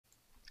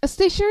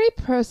stationary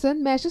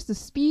person measures the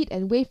speed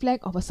and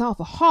wavelength of a sound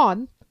of a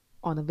horn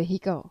on a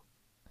vehicle.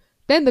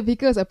 Then the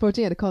vehicle is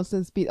approaching at a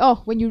constant speed.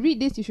 Oh, when you read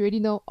this, you should already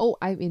know, oh,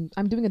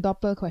 I'm doing a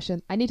Doppler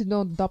question. I need to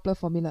know the Doppler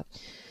formula.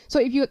 So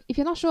if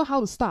you're not sure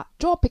how to start,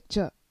 draw a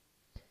picture.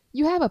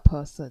 You have a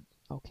person,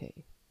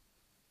 okay.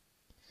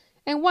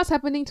 And what's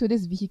happening to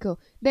this vehicle?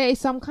 There is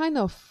some kind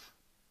of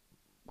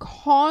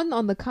horn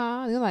on the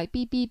car, like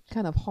beep beep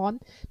kind of horn.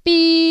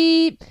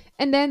 Beep!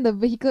 And then the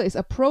vehicle is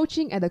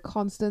approaching at a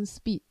constant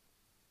speed,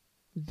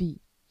 v.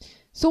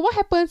 So what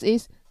happens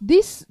is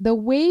the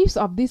waves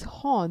of this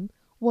horn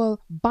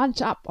will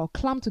bunch up or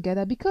clump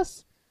together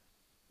because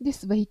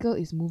this vehicle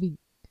is moving.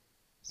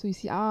 So you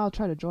see, I'll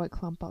try to draw it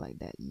clump out like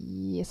that.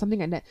 Yeah, something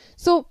like that.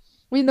 So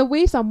when the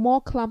waves are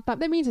more clumped up,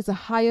 that means it's a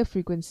higher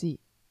frequency.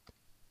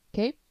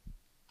 Okay?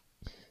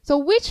 So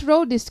which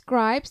row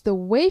describes the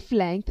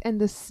wavelength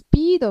and the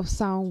speed of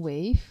sound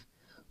wave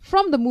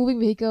from the moving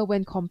vehicle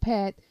when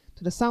compared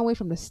to the sound wave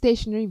from the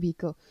stationary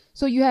vehicle?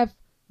 So you have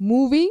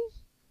moving,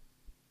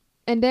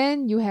 and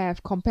then you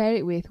have compare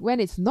it with when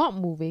it's not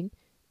moving,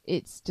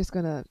 it's just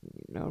gonna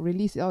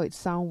release all its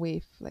sound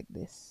wave like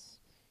this.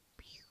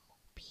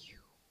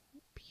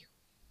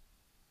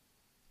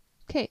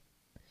 Okay,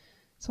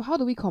 so how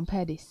do we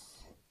compare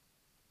this?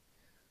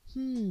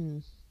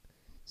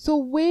 So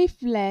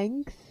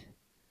wavelength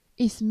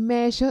is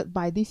measured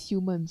by this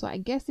human. So I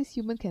guess this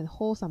human can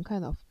hold some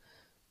kind of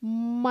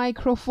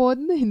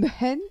microphone in the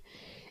hand,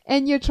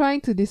 and you're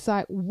trying to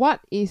decide what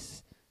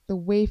is the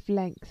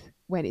wavelength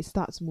when it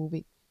starts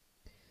moving.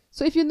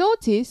 So if you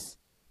notice,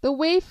 the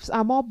waves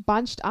are more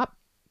bunched up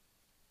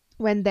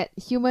when that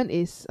human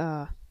is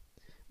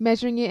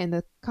measuring it and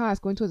the car is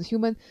going towards the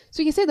human.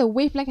 So you can say the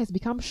wavelength has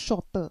become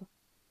shorter.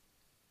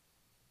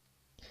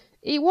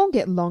 It won't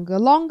get longer.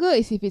 Longer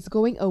is if it's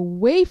going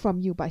away from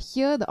you, but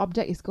here the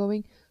object is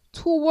going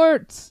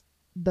towards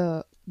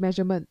the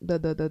measurement,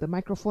 the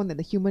microphone that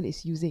the human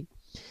is using.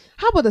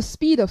 How about the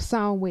speed of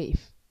sound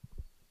wave?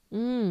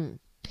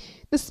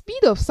 The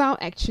speed of sound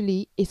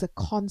actually is a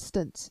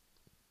constant.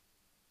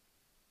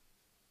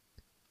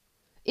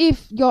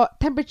 If your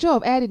temperature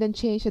of air didn't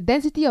change, the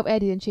density of air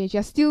didn't change,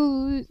 you're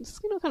still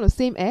kind of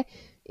same air,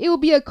 it will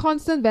be a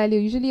constant value,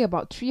 usually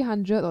about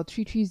 300 or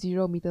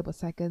 330 meter per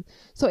second.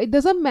 So it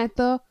doesn't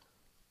matter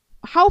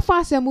how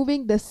fast you're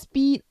moving, the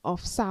speed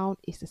of sound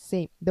is the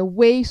same. The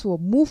waves will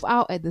move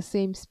out at the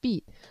same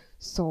speed.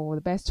 So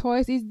the best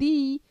choice is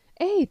D.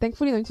 Hey,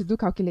 thankfully I don't need to do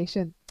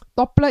calculation.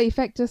 Doppler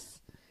effect,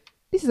 this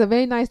is a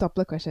very nice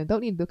Doppler question.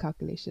 Don't need to do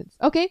calculations.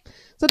 Okay,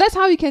 so that's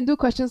how you can do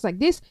questions like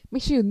this.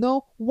 Make sure you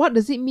know what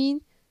does it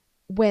mean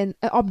when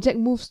an object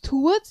moves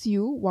towards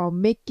you while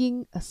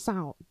making a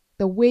sound.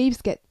 The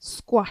waves get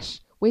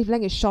squashed.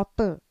 Wavelength is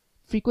shorter.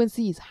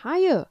 Frequency is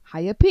higher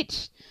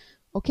pitch.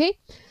 Okay,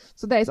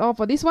 so that is all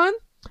for this one.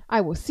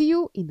 I will see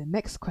you in the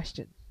next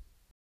question.